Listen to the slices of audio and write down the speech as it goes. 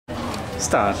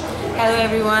Start. Hello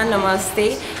everyone,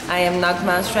 Namaste. I am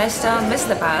Nagma Shrestha, Miss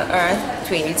Nepal Earth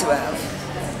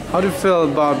 2012. How do you feel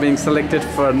about being selected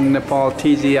for Nepal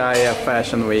TGIF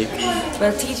Fashion Week?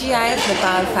 Well, TGIF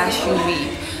Nepal Fashion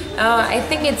Week. I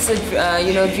think it's a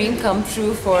dream come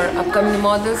true for upcoming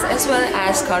models as well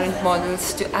as current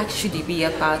models to actually be a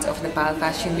part of Nepal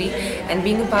Fashion Week, and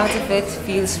being a part of it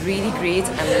feels really great.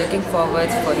 I'm looking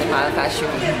forward for Nepal Fashion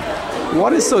Week.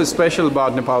 What is so special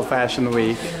about Nepal Fashion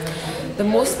Week? The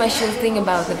most special thing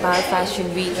about Nepal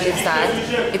Fashion Week is that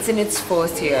it's in its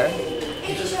fourth year.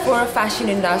 For a fashion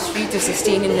industry to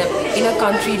sustain in a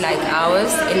country like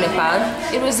ours, in Nepal,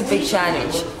 it was a big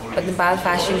challenge. But Nepal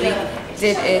Fashion Week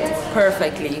did it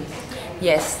perfectly.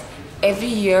 Yes, every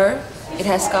year it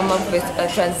has come up with a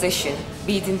transition,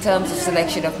 be it in terms of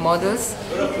selection of models,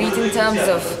 be it in terms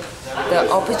of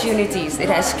the opportunities it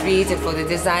has created for the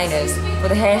designers, for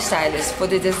the hairstylists, for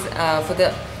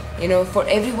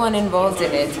everyone involved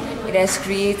in it. It has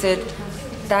created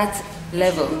that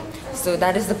level. So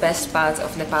that is the best part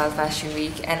of Nepal Fashion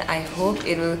Week, and I hope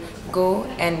it will go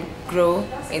and grow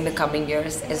in the coming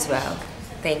years as well.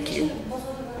 Thank you.